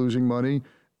companies that are losing money.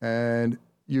 And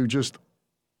you just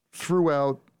threw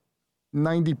out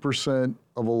 90%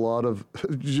 of a lot of,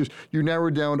 you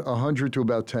narrowed down 100 to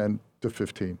about 10 to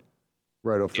 15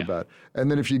 right off the bat. And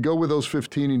then if you go with those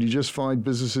 15 and you just find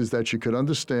businesses that you could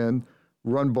understand,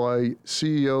 run by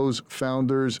CEOs,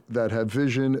 founders that have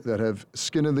vision, that have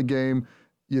skin in the game,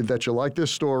 that you like their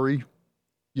story,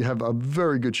 you have a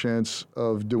very good chance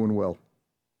of doing well.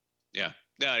 Yeah,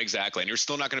 no, exactly. And you're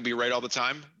still not going to be right all the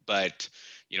time, but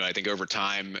I think over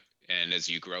time and as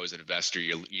you grow as an investor,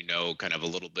 kind of a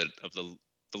little bit of the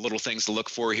little things to look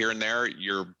for here and there.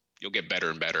 You'll get better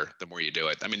and better the more you do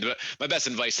it. I mean, my best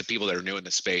advice to people that are new in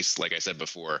the space, like I said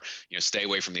before, stay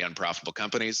away from the unprofitable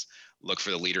companies. Look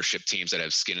for the leadership teams that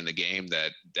have skin in the game,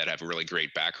 that have really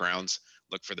great backgrounds.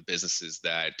 Look for the businesses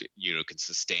that can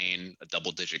sustain a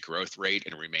double-digit growth rate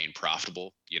and remain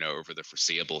profitable, over the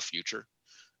foreseeable future.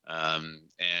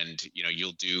 And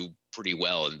you'll do pretty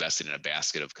well investing in a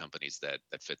basket of companies that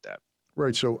fit that.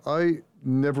 Right. So I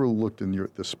never looked in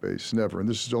this space, never. And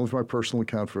this is only for my personal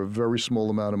account for a very small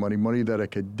amount of money that I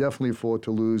could definitely afford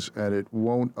to lose, and it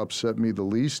won't upset me the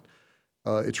least.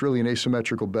 It's really an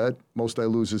asymmetrical bet. Most I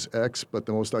lose is X, but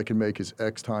the most I can make is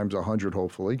X times 100,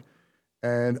 hopefully.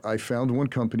 And I found one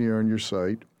company on your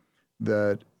site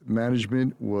that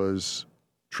management was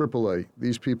AAA.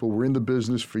 These people were in the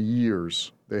business for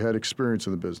years. They had experience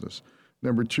in the business.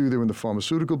 Number two, they were in the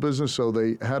pharmaceutical business, so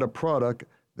they had a product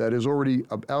that is already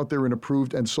out there and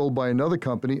approved and sold by another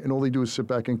company, and all they do is sit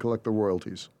back and collect the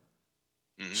royalties.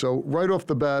 Mm-hmm. So right off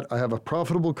the bat, I have a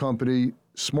profitable company,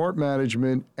 smart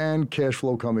management, and cash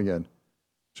flow coming in.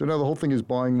 So now the whole thing is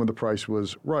buying when the price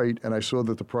was right, and I saw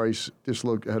that the price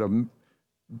had a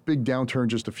big downturn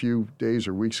just a few days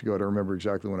or weeks ago. I don't remember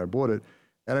exactly when I bought it.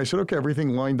 And I said, okay,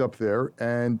 everything lined up there,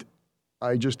 and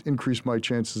I just increased my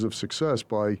chances of success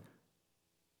by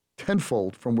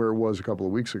tenfold from where it was a couple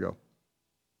of weeks ago.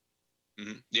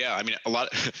 Mm-hmm. Yeah, I mean,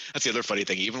 that's the other funny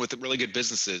thing. Even with the really good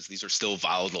businesses, these are still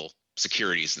volatile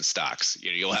securities and stocks.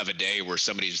 You'll have a day where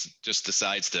somebody just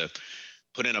decides to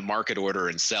put in a market order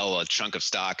and sell a chunk of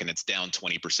stock, and it's down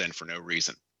 20% for no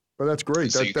reason. Well, that's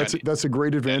great. That's a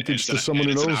great advantage to someone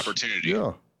who knows. It's an opportunity.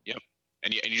 Yeah. Yep.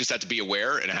 And you just have to be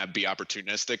aware and be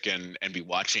opportunistic and be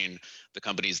watching the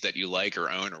companies that you like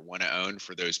or own or want to own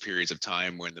for those periods of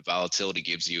time when the volatility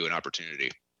gives you an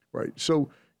opportunity. Right. So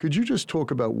could you just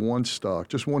talk about one stock,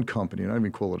 just one company, and I don't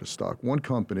even call it a stock, one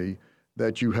company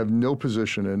that you have no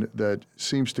position in that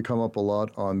seems to come up a lot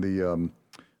on the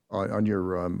on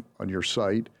your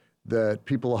site that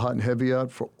people are hot and heavy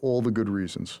at for all the good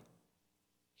reasons?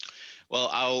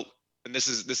 Well, and this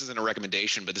isn't a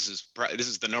recommendation, but this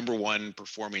is the number one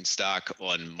performing stock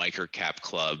on Microcap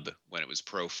Club when it was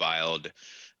profiled, I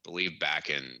believe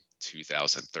back in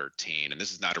 2013. And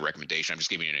this is not a recommendation. I'm just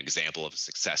giving you an example of a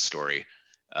success story.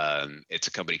 It's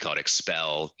a company called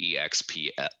Expel,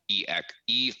 XPEL,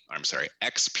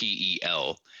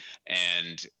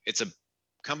 and it's a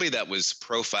company that was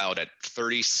profiled at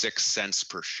 36 cents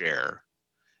per share,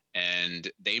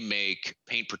 and they make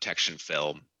paint protection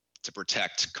film to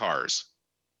protect cars,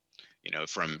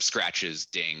 from scratches,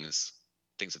 dings,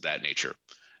 things of that nature.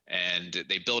 And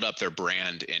they build up their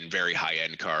brand in very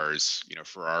high-end cars,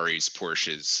 Ferraris,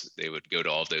 Porsches. They would go to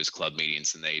all of those club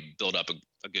meetings and they build up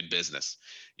a good business.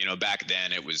 Back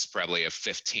then it was probably a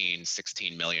 15,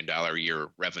 $16 million a year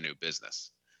revenue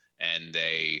business. And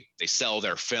they sell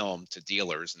their film to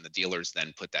dealers, and the dealers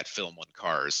then put that film on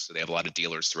cars. So they have a lot of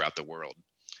dealers throughout the world.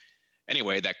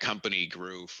 Anyway, that company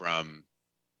grew from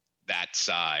that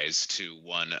size to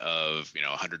one of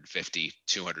 150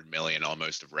 200 million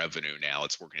almost of revenue. Now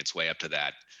it's working its way up to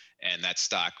that, and that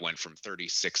stock went from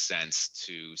 36 cents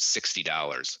to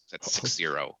 $60. That's 60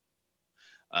 in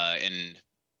I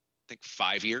think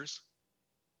 5 years,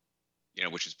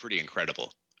 which is pretty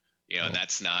incredible. And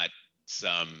that's not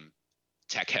some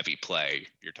tech heavy play.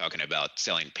 You're talking about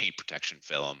selling paint protection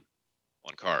film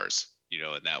on cars,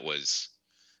 and that was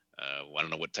I don't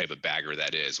know what type of bagger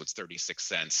that is. What's 36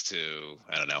 cents to,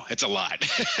 I don't know. It's a lot.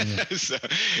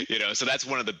 So that's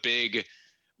one of the big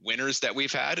winners that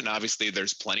we've had. And obviously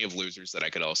there's plenty of losers that I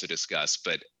could also discuss,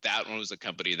 but that one was a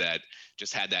company that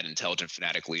just had that intelligent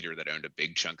fanatic leader that owned a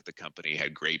big chunk of the company,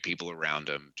 had great people around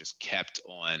him, just kept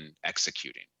on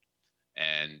executing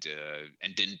and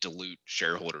didn't dilute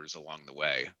shareholders along the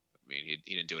way. I mean,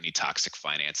 he didn't do any toxic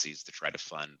finances to try to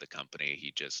fund the company.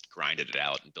 He just grinded it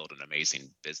out and built an amazing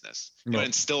business. And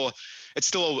it's still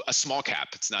a small cap.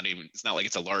 It's not like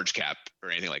it's a large cap or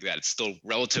anything like that. It's still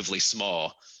relatively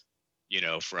small,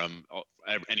 from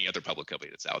any other public company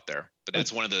that's out there. But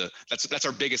that's that's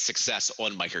our biggest success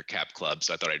on Microcap Club.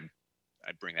 So I thought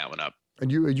I'd bring that one up. And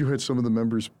you had some of the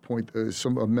members point.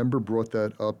 A member brought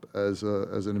that up as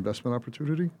an investment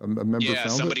opportunity. A member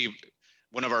found it?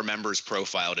 One of our members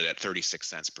profiled it at 36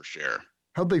 cents per share.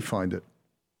 How'd they find it?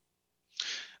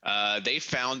 They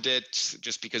found it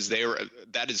just because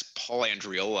that is Paul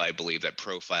Andriola, I believe, that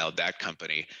profiled that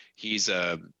company. He's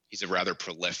a rather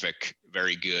prolific,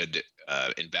 very good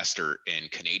investor in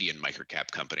Canadian microcap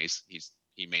companies.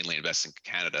 He mainly invests in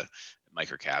Canada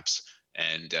microcaps.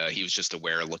 And he was just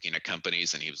aware, looking at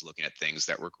companies, and he was looking at things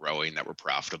that were growing, that were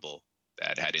profitable,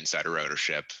 that had insider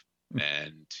ownership.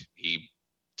 And he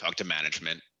talked to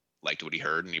management, liked what he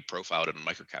heard, and he profiled it on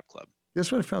Microcap Club.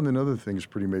 That's what I found. Another thing is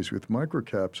pretty amazing with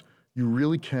microcaps. You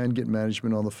really can get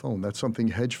management on the phone. That's something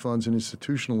hedge funds and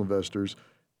institutional investors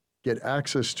get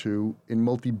access to in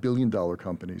multi-billion-dollar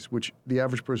companies, which the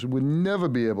average person would never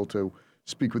be able to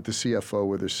speak with the CFO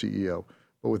or the CEO.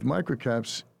 But with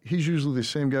microcaps, he's usually the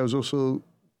same guy who's also,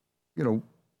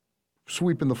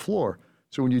 sweeping the floor.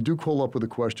 So when you do call up with a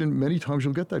question, many times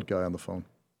you'll get that guy on the phone.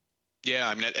 Yeah,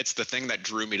 I mean, it's the thing that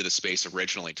drew me to the space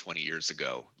originally 20 years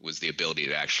ago, was the ability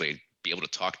to actually be able to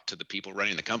talk to the people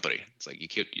running the company. It's like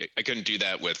I couldn't do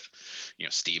that with,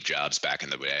 Steve Jobs back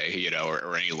in the day,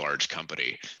 or any large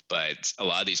company. But a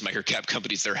lot of these microcap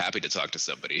companies, they're happy to talk to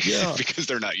somebody because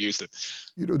they're not used to.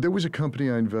 There was a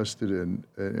company I invested in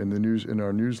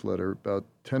our newsletter about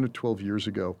 10 or 12 years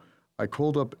ago. I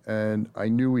called up and I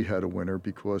knew we had a winner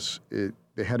because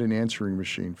they had an answering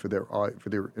machine for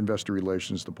their investor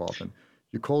relations department.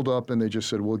 You called up and they just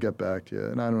said, "We'll get back to you."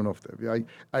 And I don't know if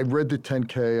I read the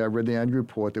 10K, I read the annual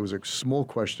report. There was a small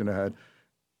question I had.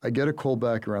 I get a call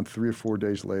back around 3 or 4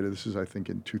 days later. This is, I think,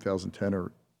 in 2010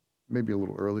 or maybe a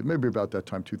little early, maybe about that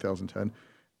time, 2010.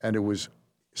 And it was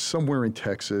somewhere in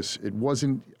Texas. It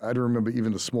wasn't, I don't remember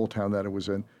even the small town that it was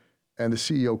in. And the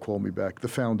CEO called me back, the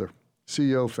founder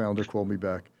called me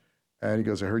back. And he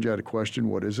goes, "I heard you had a question.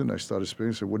 What is it?" And I started speaking.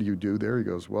 I said, "What do you do there?" He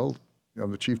goes, "Well,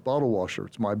 I'm the chief bottle washer.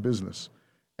 It's my business."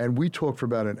 And we talked for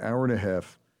about an hour and a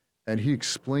half, and he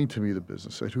explained to me the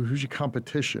business. I said, "Who's your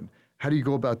competition? How do you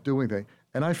go about doing things?"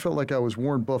 And I felt like I was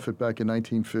Warren Buffett back in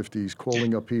 1950s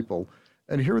calling up people.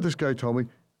 And here this guy told me,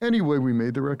 anyway, we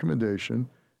made the recommendation,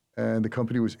 and the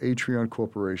company was Atrion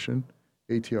Corporation,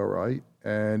 ATRI,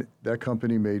 and that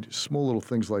company made small little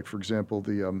things like, for example,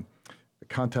 the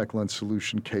contact lens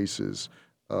solution cases,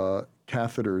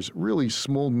 catheters, really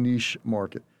small niche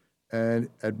market. And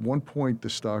at one point, the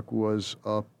stock was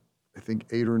up, I think,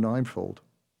 8 or 9-fold.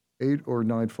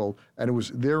 And it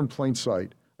was there in plain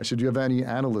sight. I said, "Do you have any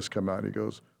analysts come out?" And he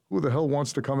goes, "Who the hell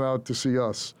wants to come out to see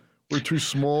us? We're too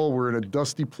small. We're in a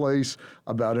dusty place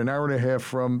about an hour and a half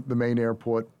from the main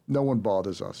airport. No one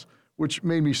bothers us," which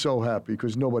made me so happy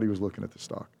because nobody was looking at the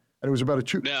stock. And it was about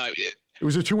it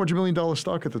was a $200 million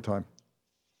stock at the time.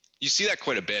 You see that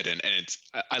quite a bit, and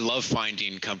I love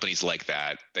finding companies like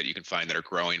that you can find that are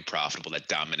growing, profitable, that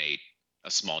dominate a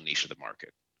small niche of the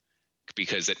market,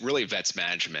 because it really vets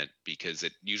management, because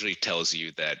it usually tells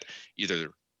you that either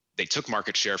they took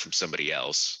market share from somebody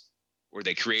else or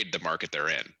they created the market they're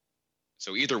in.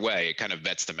 So either way, it kind of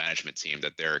vets the management team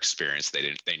that they're experienced,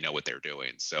 they know what they're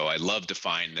doing. So I love to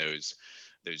find those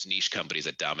those niche companies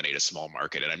that dominate a small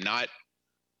market. And I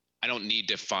don't need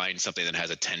to find something that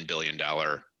has a $10 billion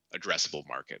addressable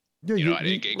market. Yeah,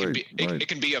 it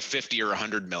can be a 50 or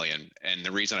 100 million. And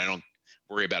the reason I don't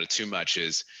worry about it too much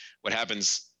is what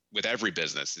happens with every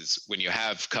business is when you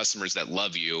have customers that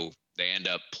love you, they end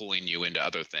up pulling you into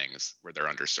other things where they're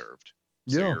underserved.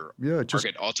 So your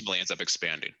market ultimately ends up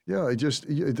expanding. Yeah,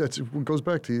 that's it goes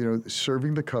back to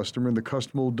serving the customer, and the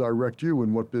customer will direct you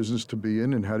in what business to be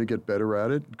in and how to get better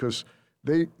at it, because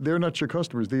they're not your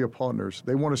customers, they're your partners.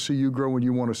 They want to see you grow and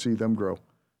you want to see them grow.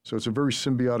 So it's a very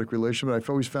symbiotic relationship. I've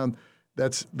always found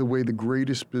that's the way the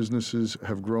greatest businesses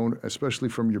have grown, especially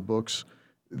from your books.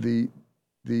 The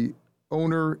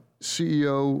owner,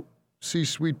 CEO,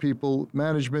 C-suite people,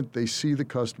 management, they see the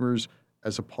customers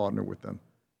as a partner with them,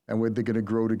 and where they're going to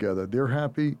grow together. They're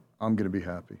happy, I'm going to be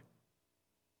happy.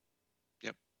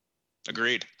 Yep,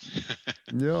 agreed.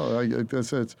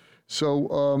 That's it.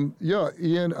 So,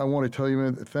 Ian, I want to tell you,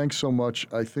 man, thanks so much.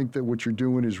 I think that what you're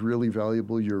doing is really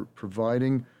valuable. You're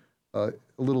providing a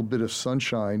little bit of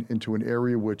sunshine into an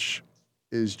area which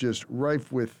is just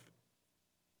rife with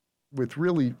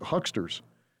really hucksters.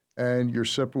 And you're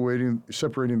separating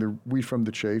the wheat from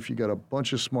the chaff. You got a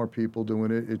bunch of smart people doing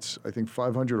it. It's, I think,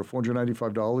 $500 or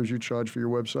 $495 you charge for your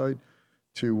website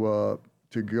to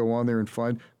go on there and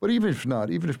find. But even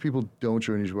if people don't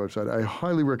join your website, I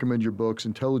highly recommend your books,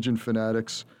 Intelligent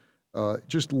Fanatics,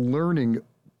 just learning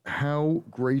how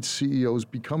great CEOs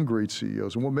become great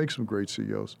CEOs and what makes them great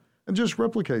CEOs, and just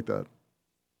replicate that.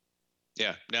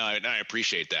 Yeah, no, I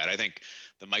appreciate that. I think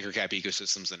the microcap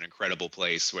ecosystem is an incredible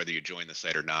place, whether you join the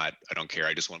site or not. I don't care.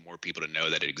 I just want more people to know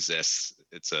that it exists.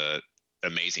 It's an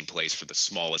amazing place for the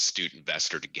small astute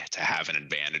investor to get to have an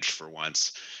advantage for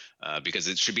once, because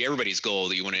it should be everybody's goal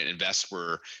that you want to invest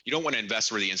where you don't want to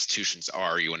invest where the institutions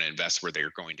are. You want to invest where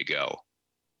they're going to go.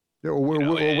 Yeah, or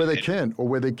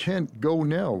where they can't go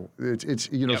now.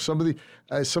 It's some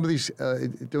of these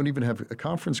don't even have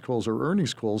conference calls or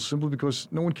earnings calls simply because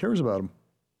no one cares about them.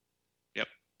 Yep,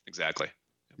 exactly.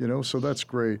 So that's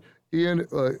great. Ian,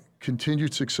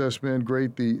 continued success, man.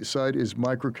 Great. The site is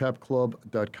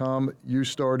microcapclub.com. You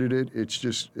started it. It's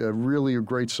just really a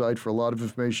great site for a lot of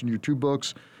information. Your 2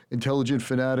 books, Intelligent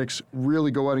Fanatics,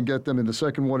 really go out and get them. And the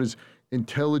second one is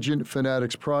Intelligent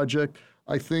Fanatics Project.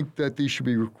 I think that these should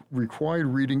be required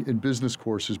reading in business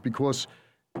courses, because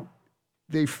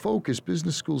they focus,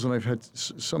 business schools, and I've had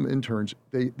some interns,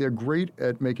 they're great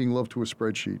at making love to a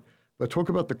spreadsheet. But talk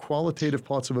about the qualitative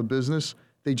parts of a business,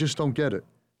 they just don't get it,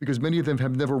 because many of them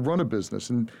have never run a business.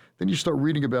 And then you start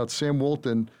reading about Sam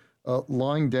Walton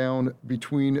lying down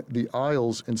between the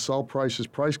aisles in Sol Price's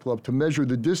Price Club to measure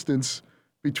the distance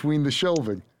between the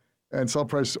shelving. And Sol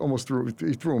Price almost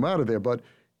threw him out of there. But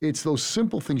it's those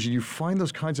simple things, and you find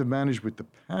those kinds of managers with the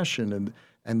passion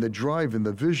and the drive and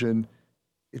the vision.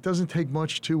 It doesn't take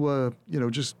much to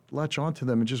just latch onto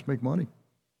them and just make money.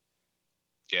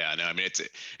 Yeah, no, I mean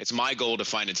it's my goal to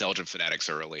find intelligent fanatics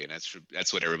early, and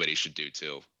that's what everybody should do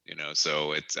too.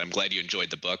 So I'm glad you enjoyed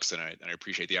the books, and I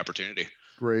appreciate the opportunity.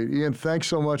 Great, Ian. Thanks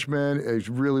so much, man. It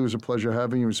really was a pleasure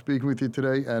having you and speaking with you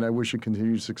today, and I wish you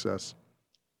continued success.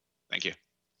 Thank you.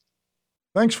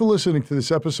 Thanks for listening to this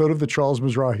episode of The Charles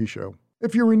Mizrahi Show.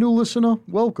 If you're a new listener,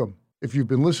 welcome. If you've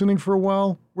been listening for a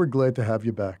while, we're glad to have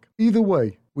you back. Either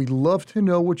way, we'd love to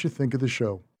know what you think of the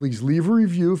show. Please leave a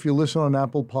review if you listen on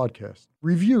Apple Podcasts.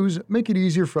 Reviews make it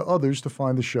easier for others to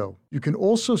find the show. You can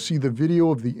also see the video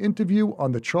of the interview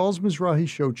on the Charles Mizrahi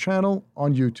Show channel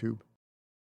on YouTube.